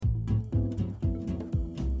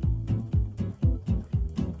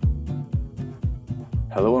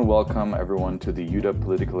Hello and welcome everyone to the UW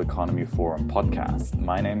Political Economy Forum podcast.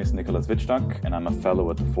 My name is Niko and I'm a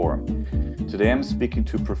fellow at the forum. Today I'm speaking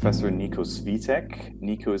to Professor Niko Switek.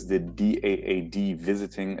 Niko is the DAAD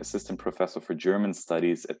Visiting Assistant Professor for German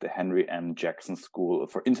Studies at the Henry M. Jackson School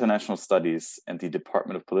for International Studies and the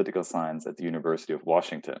Department of Political Science at the University of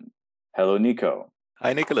Washington. Hello, Niko.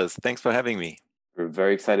 Hi, Nicholas. Thanks for having me. We're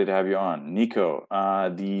very excited to have you on. Niko,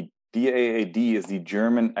 the DAAD is the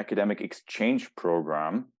German Academic Exchange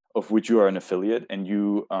Program, of which you are an affiliate, and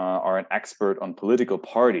you are an expert on political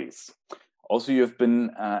parties. Also, you have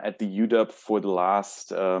been at the UW for the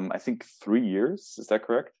last, I think, 3 years. Is that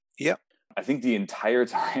correct? Yeah. I think the entire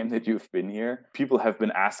time that you've been here, people have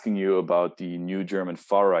been asking you about the new German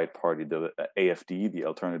far-right party, the AfD, the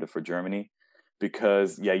Alternative for Germany.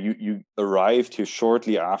 Because, you arrived here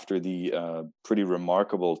shortly after the pretty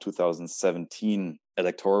remarkable 2017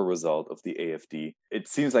 electoral result of the AfD. It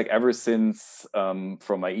seems like ever since, from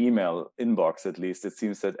my email inbox at least, it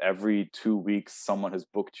seems that every 2 weeks someone has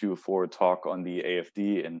booked you for a talk on the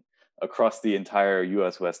AfD and across the entire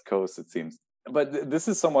US West Coast, it seems. But this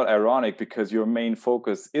is somewhat ironic because your main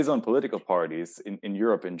focus is on political parties in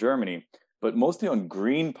Europe and Germany, but mostly on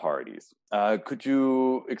green parties. Could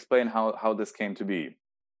you explain how this came to be?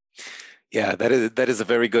 Yeah, that is a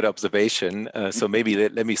very good observation. So maybe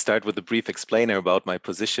let me start with a brief explainer about my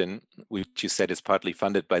position, which you said is partly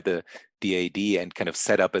funded by the DAD and kind of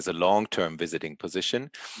set up as a long-term visiting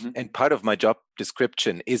position. Mm-hmm. And part of my job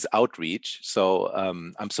description is outreach. So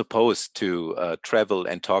I'm supposed to travel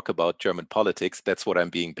and talk about German politics. That's what I'm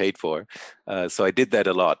being paid for. So I did that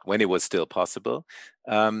a lot when it was still possible.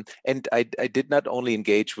 And I did not only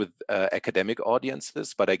engage with academic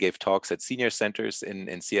audiences, but I gave talks at senior centers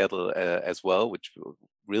in Seattle as well, which were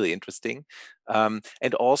really interesting.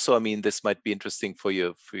 And also, I mean, this might be interesting for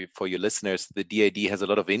your listeners. The DAD has a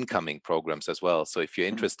lot of incoming programs as well. So if you're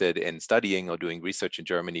interested in studying or doing research in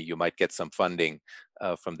Germany, you might get some funding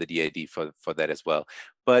from the DAD for that as well.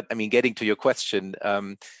 But I mean, getting to your question,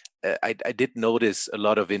 I did notice a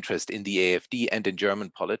lot of interest in the AfD and in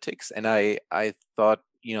German politics. And I thought,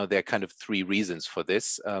 there are kind of three reasons for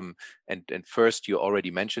this. And first, you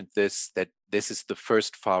already mentioned this, that this is the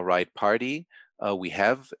first far-right party we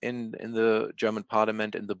have in the German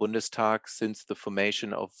parliament, in the Bundestag, since the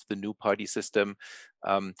formation of the new party system.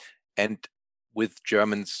 And with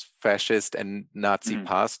Germany's fascist and Nazi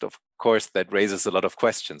past, of course, that raises a lot of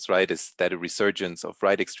questions, right? Is that a resurgence of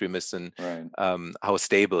right extremism? Right. How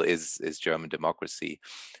stable is German democracy?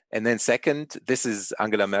 And then second, this is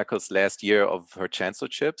Angela Merkel's last year of her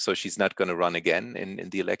chancellorship, so she's not going to run again in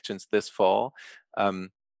the elections this fall.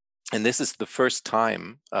 And this is the first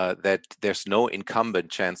time that there's no incumbent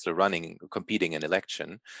chancellor competing in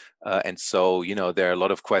election. And so, there are a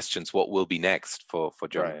lot of questions, what will be next for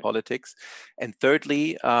German politics? And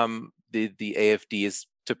thirdly, the AfD is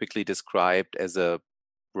typically described as a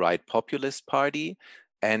right populist party.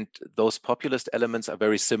 And those populist elements are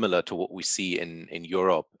very similar to what we see in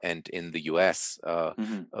Europe and in the US.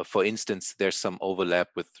 For instance, there's some overlap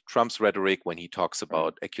with Trump's rhetoric when he talks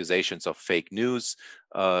about accusations of fake news.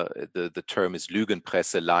 The term is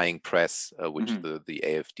Lügenpresse, lying press, which the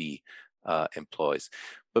AfD employs.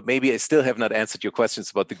 But maybe I still have not answered your questions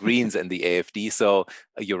about the Greens and the AfD. So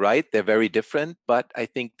you're right, they're very different, but I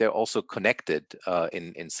think they're also connected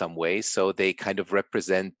in some ways. So they kind of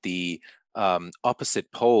represent the opposite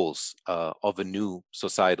poles of a new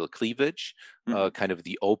societal cleavage, kind of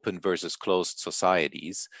the open versus closed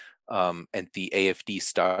societies. And the AfD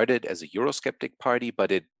started as a Eurosceptic party, but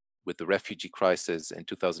it, with the refugee crisis in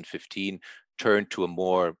 2015, turned to a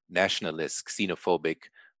more nationalist, xenophobic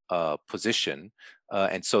position.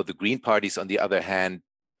 And so the Green parties, on the other hand,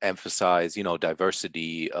 emphasize,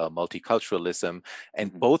 diversity, multiculturalism,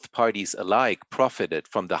 and both parties alike profited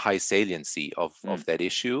from the high saliency of that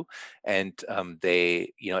issue. And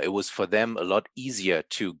it was for them a lot easier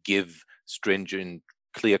to give stringent,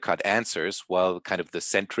 clear-cut answers, while kind of the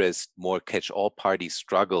centrist, more catch-all parties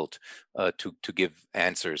struggled to give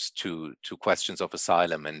answers to questions of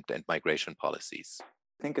asylum and migration policies.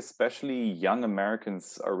 I think especially young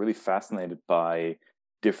Americans are really fascinated by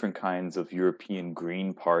different kinds of European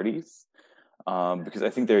green parties, because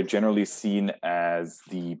I think they're generally seen as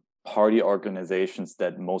the party organizations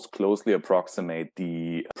that most closely approximate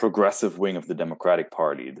the progressive wing of the Democratic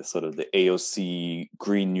Party, the sort of the AOC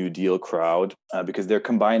Green New Deal crowd, because they're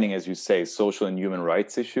combining, as you say, social and human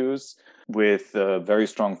rights issues with a very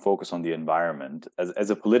strong focus on the environment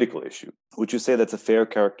as a political issue. Would you say that's a fair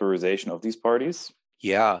characterization of these parties?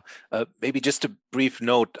 Yeah, maybe just a brief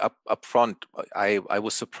note up front. I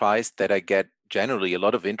was surprised that I get generally a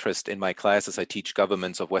lot of interest in my classes. I teach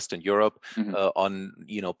governments of Western Europe on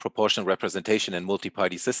proportional representation and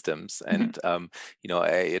multi-party systems, and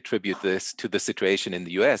I attribute this to the situation in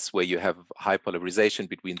the US where you have high polarization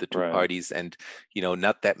between the two parties, and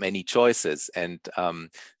not that many choices, and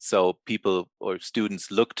so people or students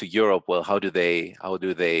look to Europe. Well, how do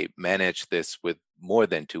they manage this with more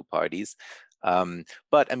than two parties?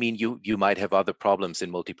 But I mean, you might have other problems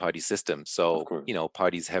in multi-party systems. So,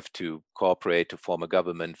 parties have to cooperate to form a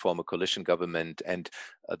government, form a coalition government, and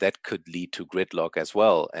that could lead to gridlock as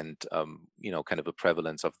well, and kind of a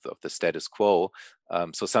prevalence of the status quo.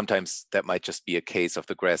 So sometimes that might just be a case of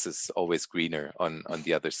the grass is always greener on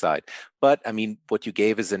the other side. But I mean, what you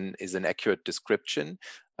gave is an accurate description.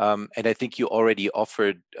 And I think you already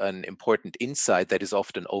offered an important insight that is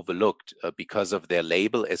often overlooked because of their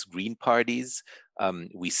label as green parties.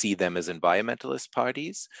 We see them as environmentalist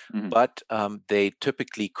parties, but they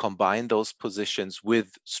typically combine those positions with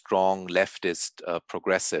strong leftist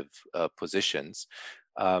progressive positions.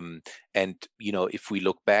 And if we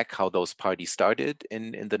look back how those parties started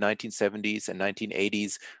in the 1970s and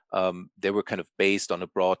 1980s, they were kind of based on a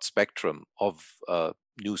broad spectrum of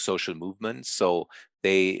new social movements. So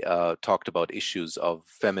they talked about issues of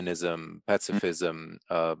feminism, pacifism,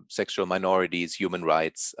 sexual minorities, human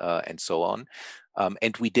rights, and so on.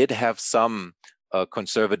 And we did have some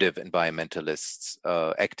conservative environmentalists,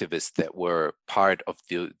 activists that were part of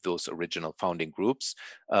those original founding groups,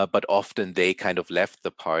 but often they kind of left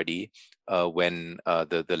the party when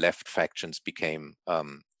the left factions became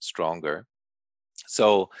stronger.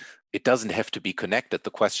 So it doesn't have to be connected, the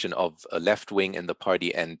question of a left wing in the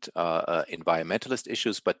party and environmentalist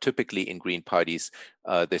issues, but typically in green parties,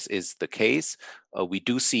 this is the case. We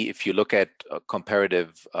do see, if you look at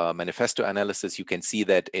comparative manifesto analysis, you can see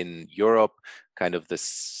that in Europe, kind of the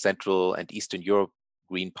Central and Eastern Europe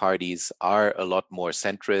green parties are a lot more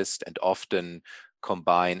centrist and often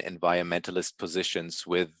combine environmentalist positions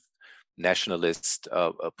with nationalist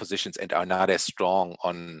positions and are not as strong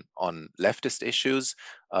on leftist issues,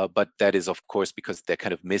 but that is of course because they're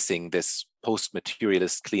kind of missing this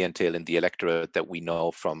post-materialist clientele in the electorate that we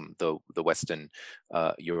know from the Western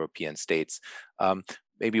European states.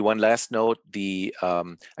 Maybe one last note: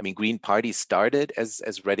 Green parties started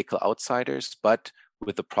as radical outsiders, but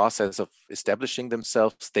with the process of establishing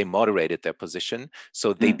themselves, they moderated their position.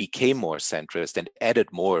 So they became more centrist and added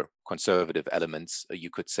more conservative elements, you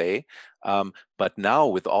could say. But now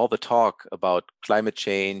with all the talk about climate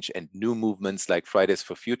change and new movements like Fridays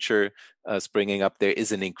for Future springing up, there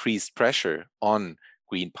is an increased pressure on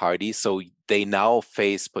green parties. So they now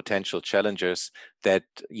face potential challengers that,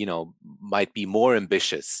 might be more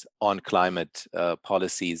ambitious on climate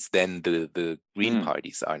policies than the green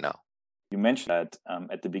parties are now. You mentioned that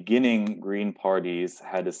at the beginning, green parties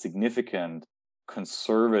had a significant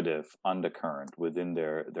conservative undercurrent within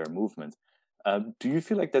their movement. Do you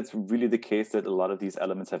feel like that's really the case, that a lot of these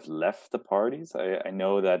elements have left the parties? I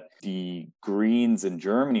know that the Greens in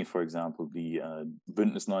Germany, for example, the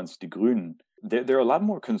Bündnis 90 Die Grünen, they're a lot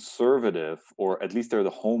more conservative, or at least they're the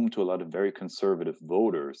home to a lot of very conservative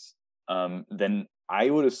voters than I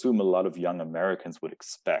would assume a lot of young Americans would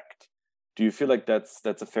expect. Do you feel like that's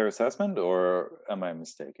a fair assessment, or am I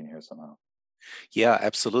mistaken here somehow? Yeah,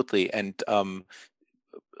 absolutely. And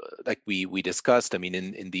like we discussed, I mean,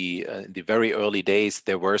 in the very early days,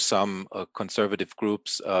 there were some conservative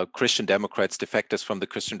groups, Christian Democrats, defectors from the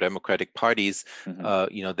Christian Democratic parties,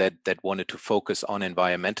 that wanted to focus on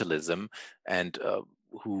environmentalism, and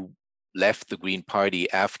who left the Green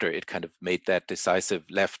Party after it kind of made that decisive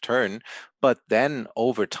left turn. But then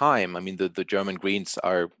over time, I mean, the German Greens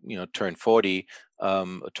are, turned 40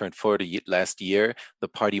 last year. The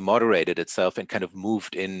party moderated itself and kind of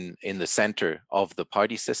moved in the center of the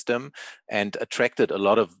party system and attracted a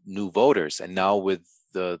lot of new voters. And now with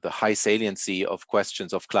the high saliency of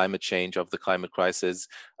questions of climate change, of the climate crisis,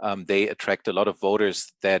 they attract a lot of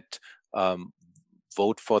voters that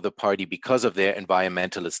vote for the party because of their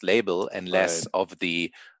environmentalist label and less of the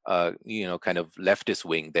kind of leftist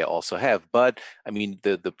wing they also have. But I mean,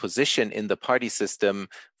 the position in the party system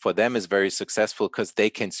for them is very successful because they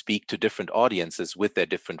can speak to different audiences with their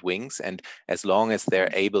different wings. And as long as they're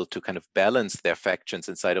able to kind of balance their factions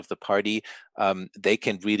inside of the party, they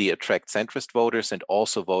can really attract centrist voters and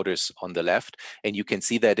also voters on the left. And you can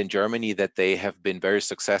see that in Germany, that they have been very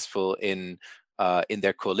successful in in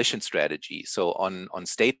their coalition strategy. So on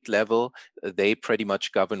state level, they pretty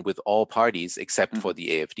much govern with all parties except for the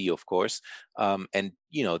AfD, of course. And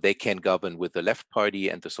they can govern with the Left Party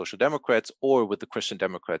and the Social Democrats, or with the Christian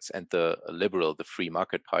Democrats and the Liberal, the Free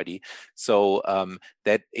Market Party. So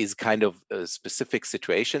that is kind of a specific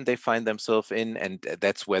situation they find themselves in, and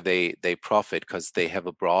that's where they profit, because they have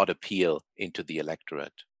a broad appeal into the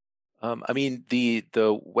electorate. I mean, the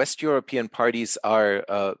West European parties are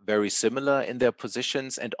very similar in their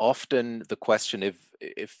positions, and often the question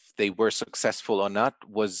if they were successful or not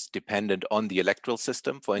was dependent on the electoral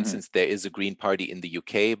system. For instance, there is a Green Party in the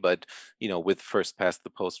UK, but with first past the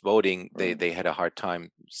post voting, they had a hard time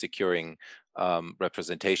securing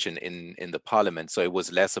representation in the parliament. So it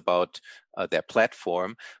was less about their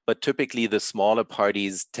platform, but typically the smaller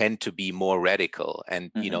parties tend to be more radical, and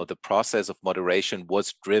the process of moderation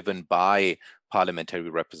was driven by parliamentary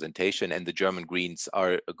representation, and the German Greens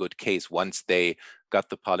are a good case. Once they got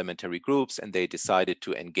the parliamentary groups and they decided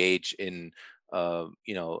to engage in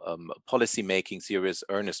policy making, serious,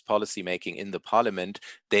 earnest policy making in the parliament,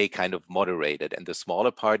 they kind of moderated. And the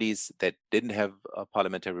smaller parties that didn't have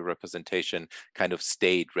parliamentary representation kind of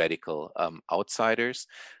stayed radical outsiders.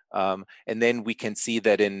 And then we can see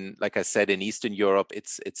that like I said, in Eastern Europe,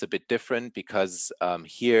 it's a bit different, because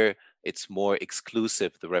here it's more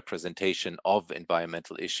exclusive, the representation of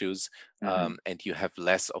environmental issues, and you have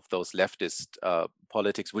less of those leftist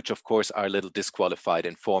politics, which of course are a little disqualified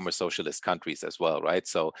in former socialist countries as well, right?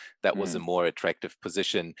 So that was a more attractive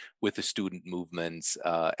position with the student movements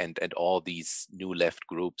and all these new left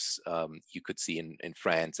groups you could see in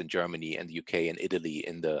France and Germany and the UK and Italy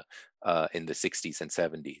in the 60s and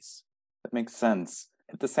 70s. That makes sense.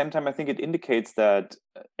 At the same time, I think it indicates that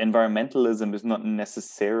environmentalism is not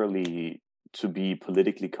necessarily to be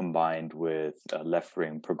politically combined with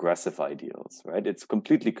left-wing progressive ideals, right? It's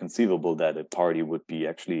completely conceivable that a party would be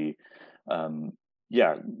actually,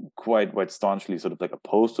 quite staunchly sort of like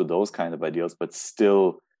opposed to those kind of ideals, but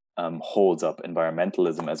still holds up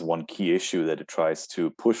environmentalism as one key issue that it tries to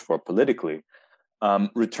push for politically.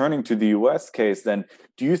 Returning to the US case, then,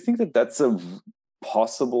 do you think that that's a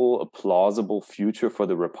plausible future for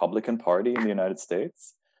the Republican Party in the United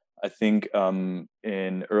States? I think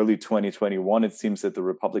in early 2021, it seems that the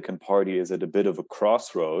Republican Party is at a bit of a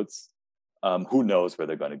crossroads. Who knows where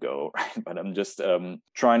they're going to go, right? But I'm just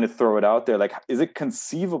trying to throw it out there. Like, is it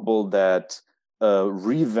conceivable that a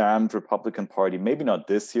revamped Republican Party, maybe not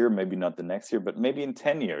this year, maybe not the next year, but maybe in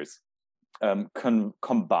 10 years,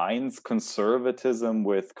 combines conservatism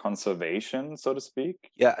with conservation, so to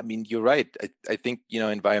speak? Yeah, I mean, you're right. I think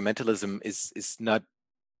environmentalism is not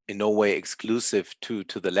in no way exclusive to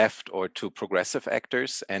the left or to progressive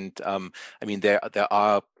actors. And I mean, there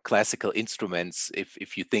are classical instruments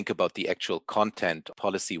if you think about the actual content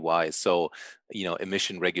policy wise. So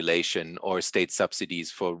emission regulation or state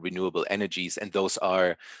subsidies for renewable energies, and those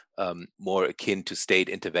are more akin to state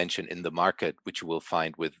intervention in the market, which you will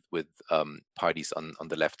find with parties on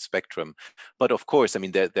the left spectrum. But of course, I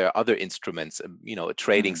mean, there are other instruments, a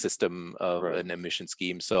trading system, an emission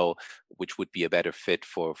scheme, so which would be a better fit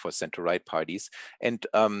for center right parties. And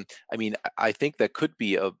I mean, I think that could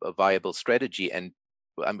be a viable strategy. And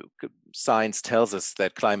science tells us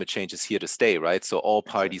that climate change is here to stay, right? So all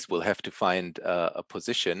parties will have to find a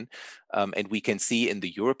position. And we can see in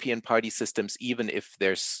the European party systems, even if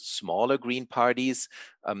there's smaller green parties,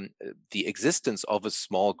 the existence of a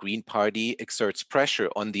small green party exerts pressure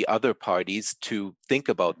on the other parties to think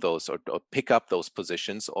about those or pick up those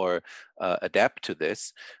positions or adapt to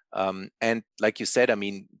this. And like you said, I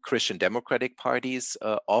mean, Christian democratic parties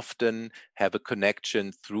often have a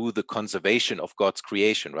connection through the conservation of God's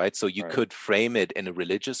creation, right? So you could frame it in a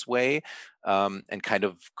religious way and kind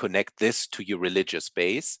of connect this to your religious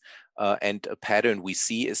base. And a pattern we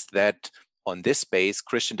see is that on this base,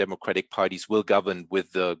 Christian democratic parties will govern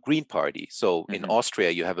with the Green Party. So in Austria,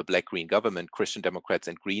 you have a black-green government, Christian Democrats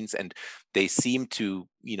and Greens, and they seem to,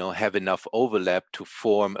 have enough overlap to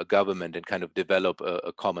form a government and kind of develop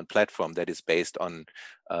a common platform that is based on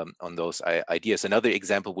those ideas. Another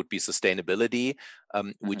example would be sustainability,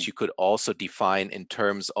 which you could also define in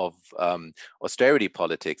terms of austerity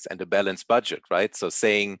politics and a balanced budget, right? So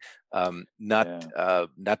saying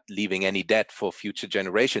not leaving any debt for future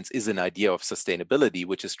generations is an idea of sustainability,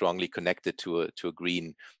 which is strongly connected to a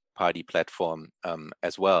green party platform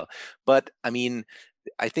as well. But I mean,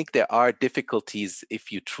 I think there are difficulties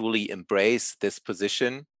if you truly embrace this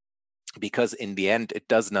position, because in the end, it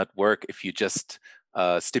does not work if you just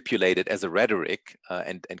stipulate it as a rhetoric.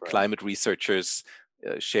 And climate researchers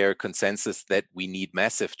share consensus that we need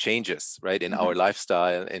massive changes, right, in our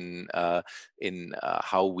lifestyle, in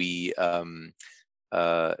how we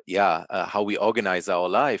how we organize our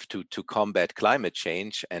life to combat climate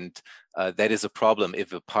change. And that is a problem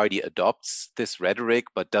if a party adopts this rhetoric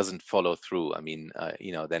but doesn't follow through. I mean,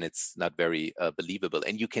 then it's not very believable.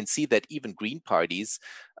 And you can see that even green parties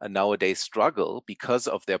nowadays struggle because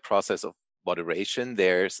of their process of moderation.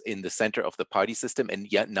 There's in the center of the party system,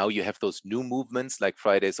 and yet now you have those new movements like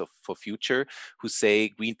for Future, who say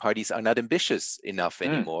green parties are not ambitious enough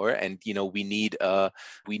anymore, and we need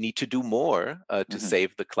to do more to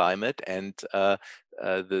save the climate, and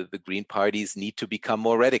the green parties need to become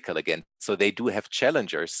more radical again. So they do have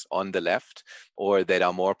challengers on the left, or that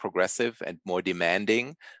are more progressive and more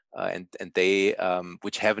demanding, and they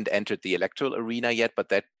which haven't entered the electoral arena yet, but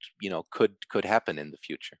that could happen in the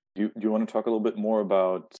future. Do you want to talk a little bit more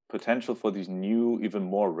about potential for these new, even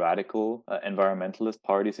more radical environmentalist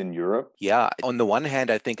parties in Europe? Yeah, on the one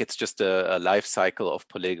hand, I think it's just a life cycle of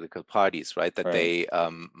political parties, right? That they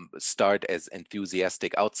start as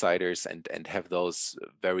enthusiastic outsiders and have those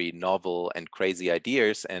very novel and crazy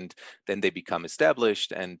ideas, and then they become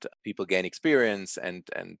established, and people gain experience and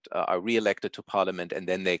are re-elected to parliament, and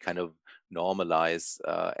then they kind of normalize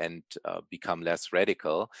and become less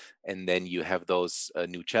radical. And then you have those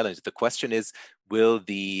new challenges. The question is, will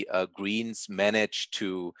the Greens manage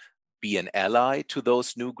to be an ally to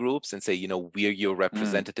those new groups and say, we're your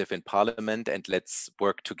representative in parliament, and let's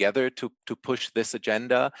work together to push this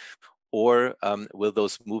agenda? Or will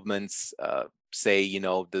those movements say,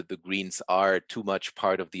 the Greens are too much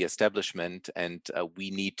part of the establishment, and we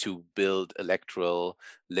need to build electoral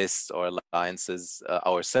lists or alliances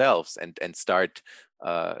ourselves, and start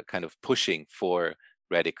kind of pushing for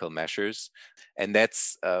radical measures? And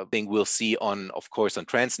that's a thing we'll see of course, on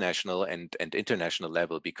transnational and international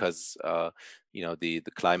level, because the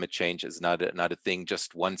climate change is not a thing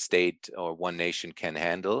just one state or one nation can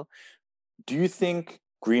handle. Do you think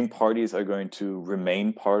Green parties are going to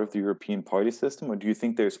remain part of the European party system, or do you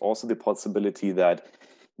think there's also the possibility that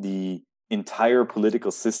the entire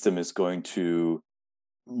political system is going to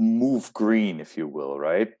move green, if you will,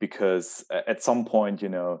 right? Because at some point,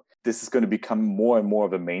 this is going to become more and more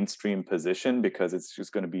of a mainstream position, because it's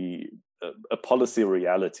just going to be a policy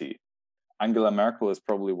reality. Angela Merkel is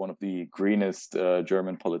probably one of the greenest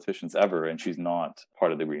German politicians ever, and she's not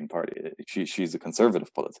part of the Green Party. She's a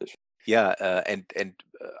conservative politician. Yeah, and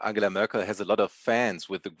Angela Merkel has a lot of fans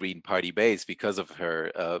with the Green Party base because of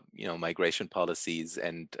her, migration policies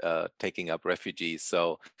and taking up refugees.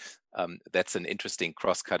 So that's an interesting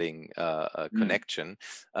cross-cutting connection.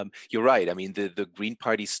 You're right. I mean, the Green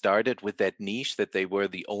Party started with that niche that they were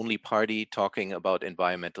the only party talking about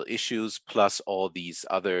environmental issues, plus all these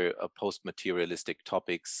other post-materialistic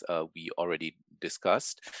topics we already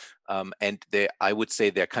discussed. And I would say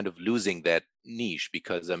they're kind of losing that niche,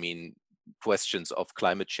 because, I mean, questions of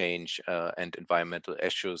climate change and environmental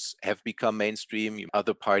issues have become mainstream.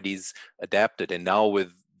 Other parties adapted, and now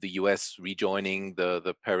with the US rejoining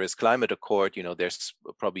the Paris Climate Accord, there's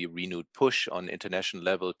probably a renewed push on international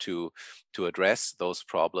level to address those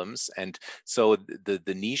problems. And so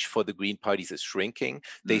the niche for the Green parties is shrinking.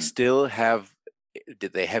 They still have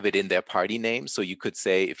it in their party name. So you could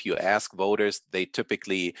say, if you ask voters, they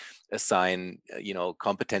typically assign,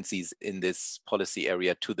 competencies in this policy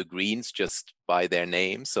area to the Greens just by their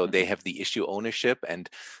name. So they have the issue ownership, and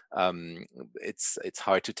it's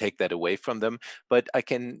hard to take that away from them. But I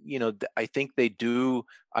think they do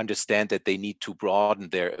understand that they need to broaden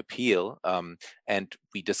their appeal. And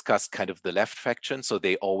we discussed kind of the left faction. So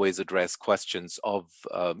they always address questions of,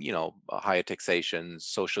 higher taxation,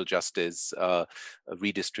 social justice,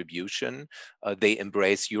 redistribution. They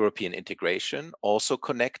embrace European integration, also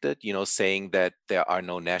connected, saying that there are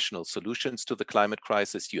no national solutions to the climate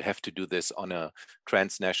crisis. You have to do this on a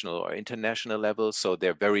transnational or international level. So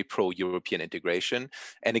they're very pro-European integration.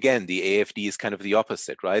 And again, the AfD is kind of the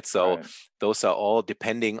opposite, right? So those are all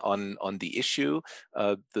depending on the issue.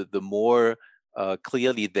 The more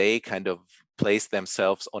clearly they kind of place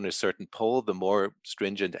themselves on a certain pole, the more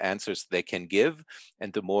stringent answers they can give,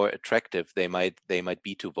 and the more attractive they might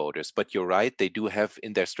be to voters. But you're right; they do have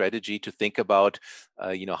in their strategy to think about,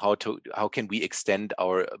 how can we extend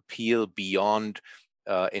our appeal beyond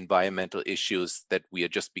environmental issues that we are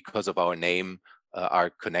just because of our name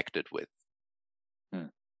are connected with.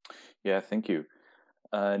 Yeah, thank you,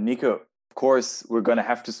 Niko. Of course, we're going to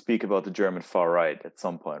have to speak about the German far right at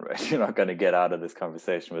some point, right? You're not going to get out of this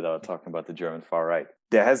conversation without talking about the German far right.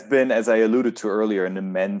 There has been, as I alluded to earlier, an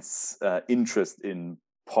immense interest in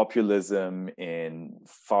populism, in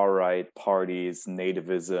far right parties,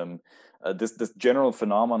 nativism. This general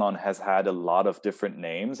phenomenon has had a lot of different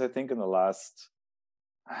names, I think, in the last,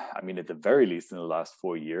 I mean, at the very least in the last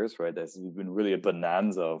 4 years, right? There's been really a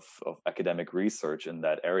bonanza of academic research in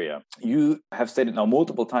that area. You have stated now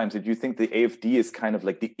multiple times that you think the AfD is kind of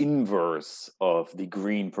like the inverse of the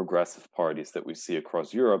green progressive parties that we see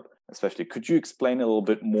across Europe, especially. Could you explain a little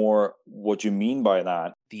bit more what you mean by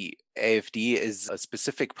that? The AfD is a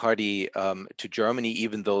specific party to Germany,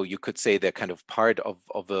 even though you could say they're kind of part of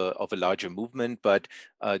a larger movement. But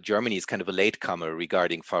Germany is kind of a latecomer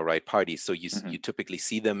regarding far right parties. So you typically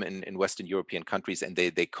see them in Western European countries, and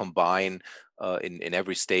they combine in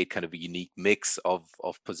every state kind of a unique mix of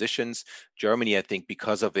positions. Germany, I think,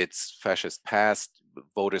 because of its fascist past,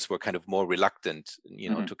 voters were kind of more reluctant,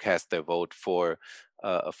 to cast their vote for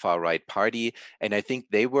a far right party. And I think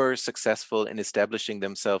they were successful in establishing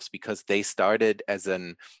themselves because they started as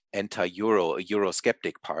an anti-Euro, a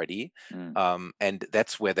Eurosceptic party. And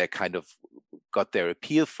that's where they kind of got their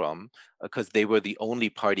appeal from, because they were the only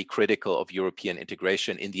party critical of European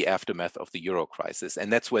integration in the aftermath of the Euro crisis.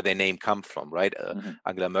 And that's where their name comes from, right?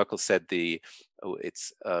 Angela Merkel said we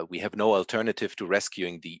have no alternative to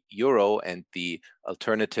rescuing the Euro, and the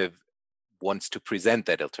alternative wants to present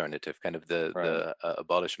that alternative, kind of the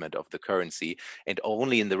abolishment of the currency. And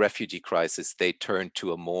only in the refugee crisis, they turned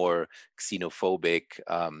to a more xenophobic,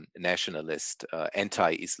 nationalist,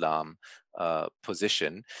 anti-Islam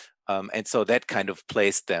position. And so that kind of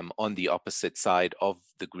placed them on the opposite side of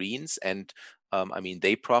the Greens. And I mean,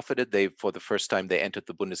 they profited. For the first time, they entered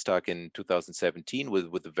the Bundestag in 2017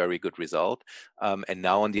 with a very good result. And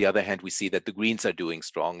now, on the other hand, we see that the Greens are doing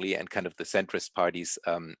strongly, and kind of the centrist parties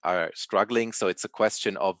are struggling. So it's a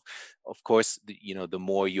question of course, the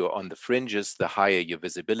more you're on the fringes, the higher your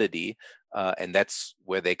visibility. And that's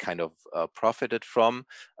where they kind of profited from.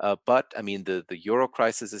 But I mean, the Euro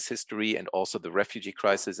crisis is history, and also the refugee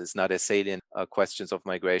crisis is not as salient questions of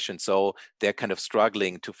migration. So they're kind of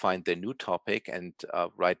struggling to find their new topic. And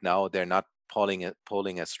right now, they're not polling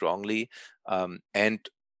as strongly. And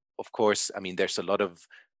of course, I mean, there's a lot of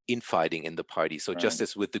infighting in the party. So just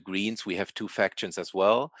as with the Greens, we have two factions as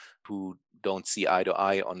well who don't see eye to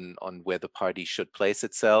eye on where the party should place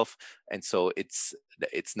itself. And so it's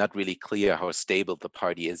not really clear how stable the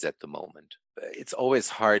party is at the moment. It's always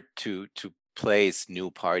hard to place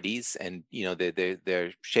new parties, and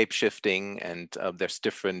they're shape shifting, and there's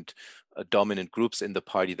different dominant groups in the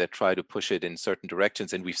party that try to push it in certain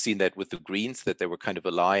directions. And we've seen that with the Greens, that there were kind of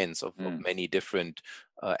alliance of many different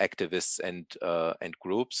activists and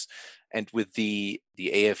groups. And with the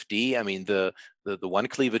AfD, I mean, the one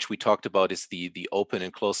cleavage we talked about is the open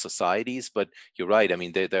and closed societies. But you're right. I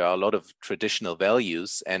mean, there are a lot of traditional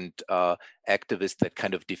values and activists that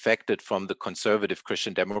kind of defected from the conservative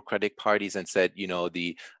Christian democratic parties and said,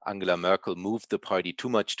 the Angela Merkel moved the party too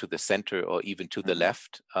much to the center or even to the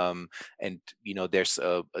left. And there's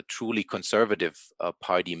a truly conservative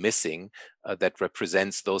party missing that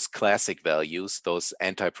represents those classic values, those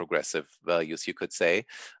anti-progressive values, you could say.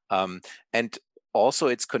 And also,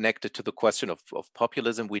 it's connected to the question of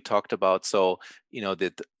populism we talked about. So,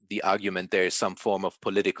 the argument there is some form of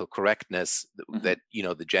political correctness that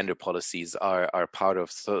the gender policies are part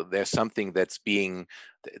of. So there's something that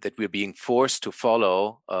we're being forced to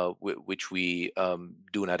follow, which we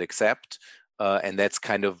do not accept, and that's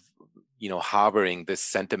kind of harboring this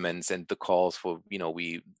sentiments and the calls for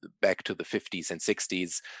we back to the 50s and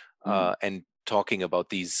 60s, and talking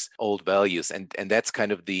about these old values, and that's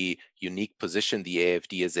kind of the unique position the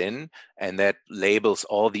AfD is in, and that labels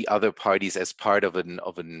all the other parties as part of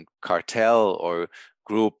an cartel or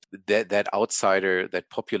group. That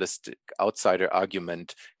populist outsider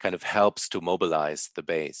argument kind of helps to mobilize the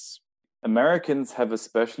base. Americans have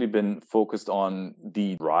especially been focused on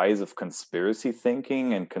the rise of conspiracy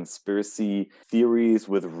thinking and conspiracy theories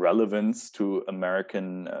with relevance to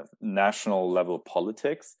American national level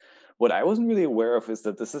politics. What I wasn't really aware of is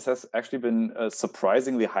that this has actually been a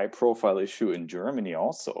surprisingly high profile issue in Germany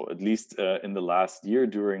also, at least in the last year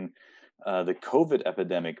during the COVID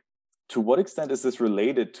epidemic. To what extent is this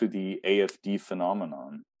related to the AfD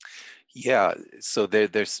phenomenon? Yeah, so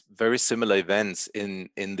there's very similar events in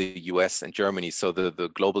the US and Germany. So the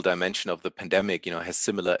global dimension of the pandemic, has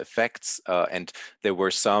similar effects. And there were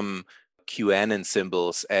some QAnon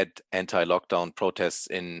symbols at anti-lockdown protests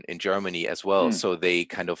in Germany as well. So they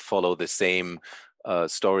kind of follow the same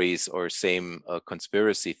stories or same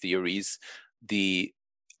conspiracy theories.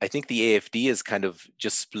 I think the AfD is kind of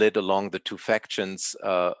just split along the two factions,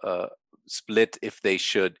 split if they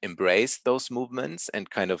should embrace those movements and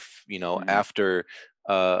kind of, after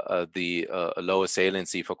the lower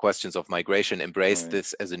saliency for questions of migration, embrace Right.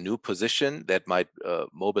 this as a new position that might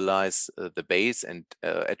mobilize the base and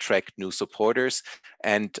attract new supporters,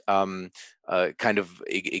 and kind of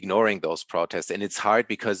ignoring those protests. And it's hard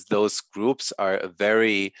because those groups are a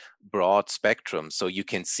very broad spectrum. So you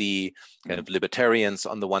can see kind of libertarians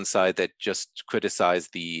on the one side that just criticize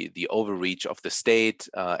the overreach of the state,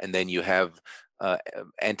 and then you have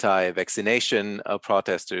anti-vaccination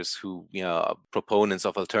protesters who, are proponents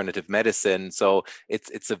of alternative medicine. So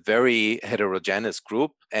it's a very heterogeneous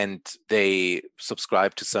group, and they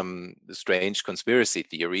subscribe to some strange conspiracy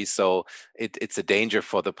theories. So it's a danger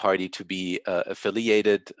for the party to be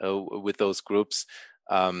affiliated with those groups.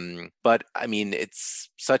 But I mean, it's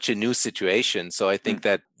such a new situation. So I think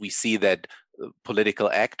that we see that political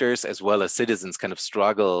actors as well as citizens kind of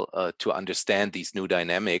struggle to understand these new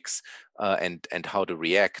dynamics and how to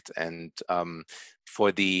react. And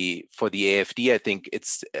for the AfD, I think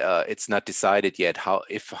it's not decided yet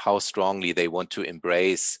how strongly they want to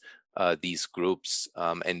embrace these groups.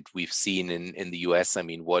 And we've seen in the US, I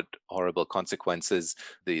mean, what horrible consequences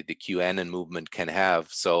the QAnon movement can have.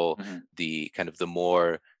 So the kind of the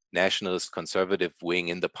more nationalist conservative wing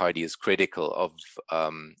in the party is critical of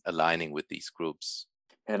aligning with these groups.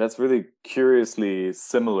 Yeah, that's really curiously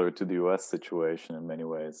similar to the US situation in many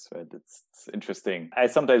ways, right? It's interesting. I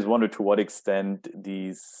sometimes wonder to what extent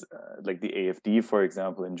these, like the AfD, for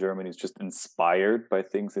example, in Germany, is just inspired by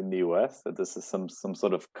things in the US, that this is some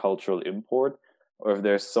sort of cultural import, or if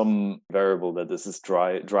there's some variable that this is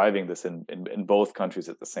driving this in both countries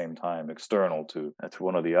at the same time, external to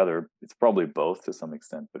one or the other. It's probably both to some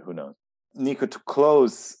extent, but who knows? Niko, to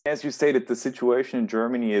close, as you stated, the situation in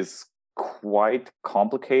Germany is quite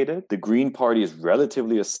complicated. The Green Party is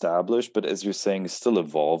relatively established, but as you're saying, is still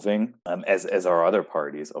evolving, as are other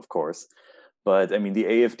parties, of course. But I mean, the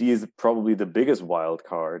AfD is probably the biggest wild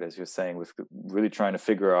card, as you're saying, with really trying to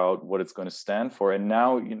figure out what it's going to stand for. And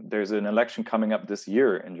now there's an election coming up this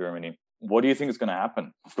year in Germany. What do you think is going to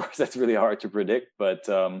happen? Of course, that's really hard to predict, but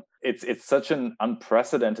it's such an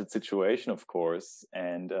unprecedented situation, of course.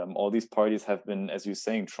 And all these parties have been, as you're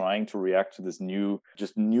saying, trying to react to this new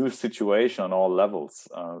situation on all levels.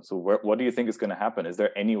 So what do you think is going to happen? Is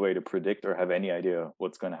there any way to predict or have any idea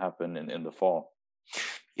what's going to happen in the fall?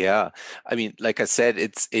 Yeah, I mean, like I said,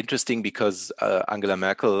 it's interesting because Angela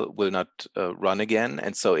Merkel will not run again.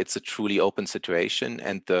 And so it's a truly open situation.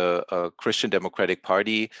 And the Christian Democratic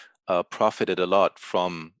Party profited a lot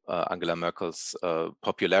from Angela Merkel's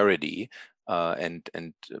popularity.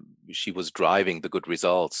 And she was driving the good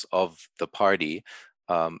results of the party.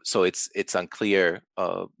 So it's unclear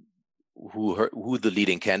who the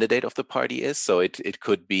leading candidate of the party is. So it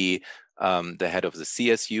could be the head of the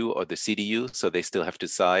CSU or the CDU. So they still have to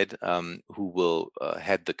decide who will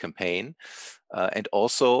head the campaign. And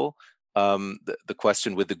also the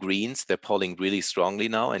question with the Greens, they're polling really strongly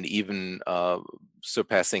now and even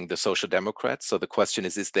surpassing the Social Democrats. So the question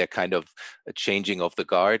is there kind of a changing of the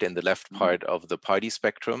guard in the left part of the party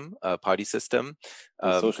spectrum, party system?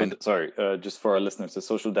 Just for our listeners, the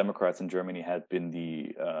Social Democrats in Germany had been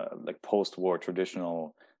the like post-war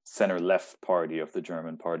traditional center-left party of the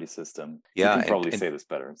German party system. Yeah, you can probably say this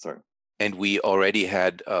better. Sorry. And we already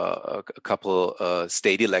had a couple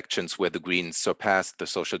state elections where the Greens surpassed the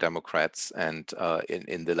Social Democrats. And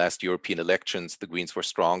in the last European elections, the Greens were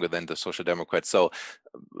stronger than the Social Democrats. So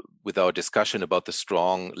with our discussion about the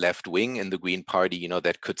strong left wing in the Green Party,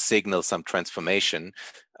 that could signal some transformation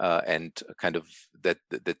and kind of that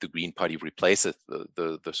the Green Party replaces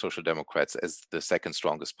the Social Democrats as the second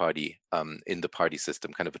strongest party in the party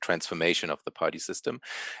system, kind of a transformation of the party system.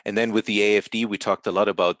 And then with the AfD, we talked a lot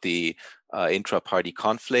about the intra-party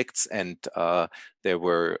conflicts, and there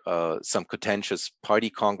were some contentious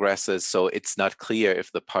party congresses. So it's not clear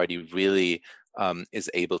if the party really is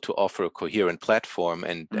able to offer a coherent platform,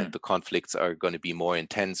 and the conflicts are going to be more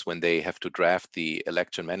intense when they have to draft the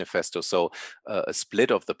election manifesto. So a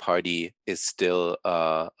split of the party is still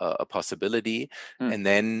a possibility. And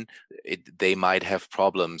then they might have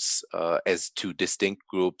problems as two distinct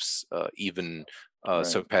groups, even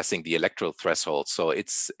surpassing the electoral threshold. So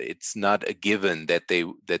it's not a given that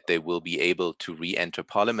they will be able to re-enter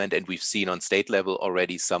parliament. And we've seen on state level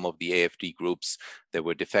already some of the AfD groups, there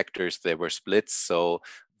were defectors, there were splits. So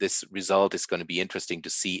this result is going to be interesting to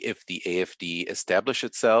see if the AfD establish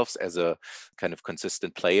itself as a kind of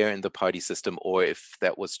consistent player in the party system, or if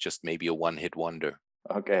that was just maybe a one-hit wonder.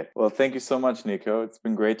 Okay. Well, thank you so much, Niko. It's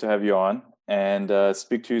been great to have you on, and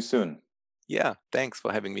speak to you soon. Yeah, thanks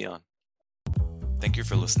for having me on. Thank you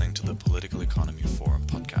for listening to the Political Economy Forum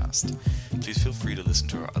podcast. Please feel free to listen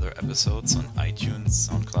to our other episodes on iTunes,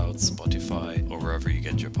 SoundCloud, Spotify, or wherever you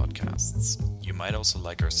get your podcasts. You might also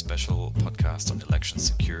like our special podcast on election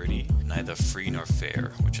security, Neither Free Nor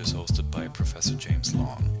Fair, which is hosted by Professor James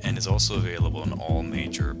Long, and is also available on all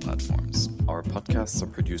major platforms. Our podcasts are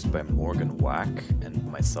produced by Morgan Wack and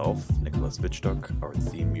myself, Nicholas Wittstock. Our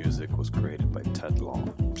theme music was created by Ted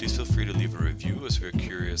Long. Please feel free to leave a review as we're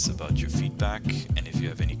curious about your feedback, and if you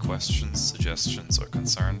have any questions, suggestions, or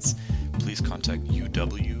concerns, please contact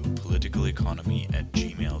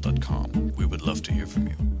uwpoliticaleconomy@gmail.com. We would love to hear from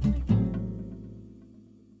you.